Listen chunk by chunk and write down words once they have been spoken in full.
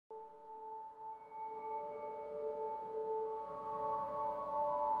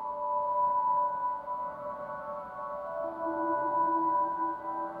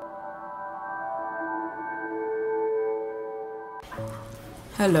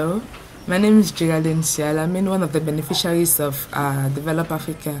Hello, my name is Geraldine. I'm one of the beneficiaries of Develop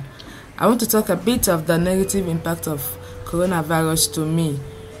Africa. I want to talk a bit of the negative impact of coronavirus to me.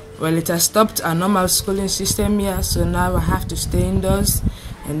 Well, it has stopped our normal schooling system here, so now I have to stay indoors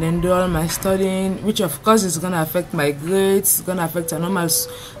and then do all my studying, which of course is going to affect my grades. It's going to affect our normal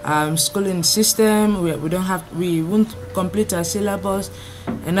schooling system. We won't complete our syllabus,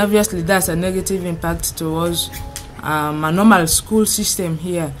 and obviously that's a negative impact towards a normal school system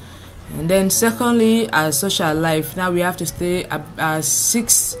here. And then secondly, our social life. Now we have to stay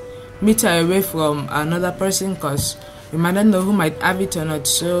 6 meters away from another person because we might not know who might have it or not.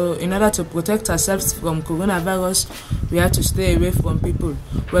 So in order to protect ourselves from coronavirus, we have to stay away from people.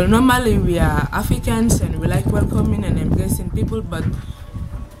 Well, normally we are Africans and we like welcoming and embracing people, but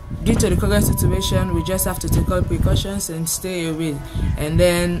due to the current situation, we just have to take all precautions and stay away. And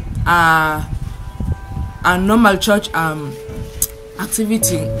then our normal church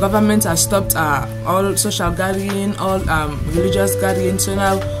activity, government has stopped all social gathering, all religious gathering. So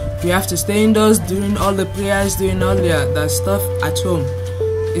now we have to stay indoors, doing all the prayers, doing all the stuff at home.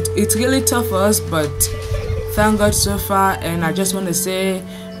 It's really tough for us, but thank God so far. And I just want to say,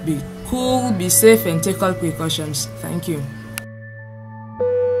 be cool, be safe, and take all precautions. Thank you.